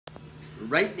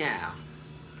Right now,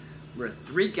 we're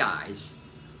three guys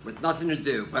with nothing to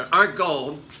do, but our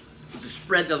goal is to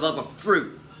spread the love of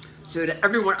fruit so that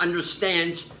everyone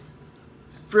understands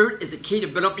fruit is the key to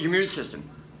build up your immune system.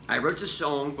 I wrote this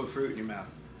song, Put fruit in your mouth.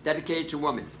 dedicated to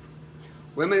women.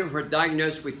 Women who are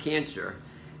diagnosed with cancer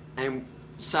and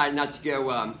decide not to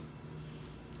go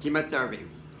chemotherapy.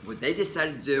 What they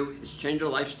decided to do is change their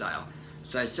lifestyle.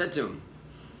 So I said to them,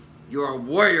 "You are a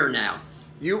warrior now.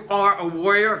 You are a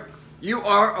warrior. You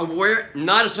are a warrior,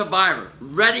 not a survivor.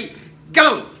 Ready?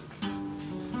 Go!"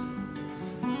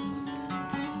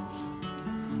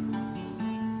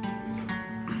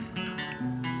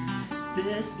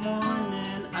 This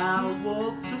morning I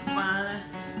woke to find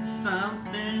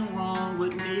something wrong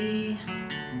with me.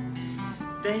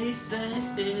 They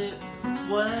said it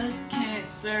was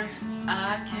cancer,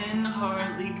 I can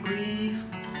hardly breathe.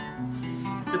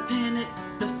 The panic,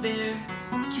 the fear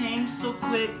came so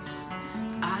quick,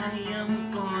 I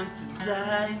am going to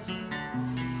die.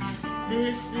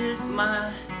 This is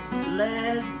my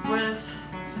last breath,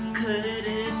 could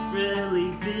it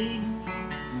really be?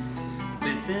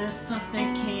 But then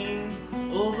something came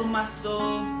over my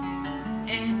soul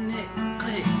and it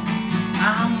clicked.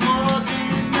 I'm more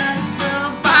than a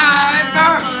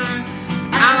survivor.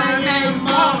 I am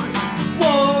a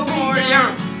warrior.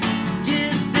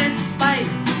 Give this fight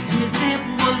an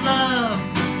example of love,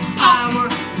 power,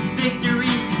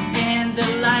 victory, and the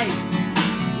light.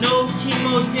 No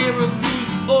chemotherapy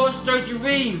or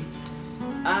surgery.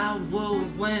 I will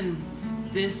win.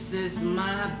 This is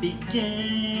my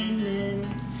beginning.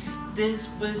 This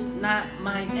was not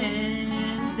my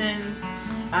ending.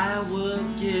 I will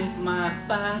give my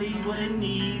body what it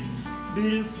needs.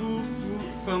 Beautiful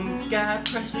fruit from God,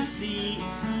 precious seed.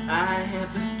 I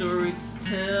have a story to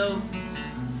tell.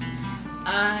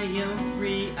 I am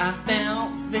free, I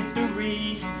found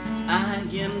victory. I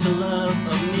am the love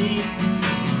of me.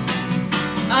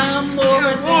 I'm more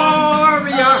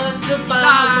than a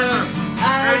survivor.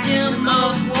 I am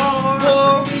a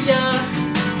warrior,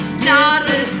 not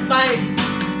a fight,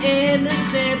 an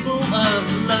example of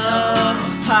love,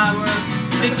 power,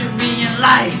 victory, and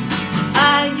light.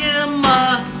 I am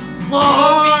a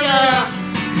warrior,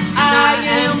 I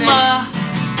am a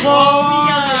warrior.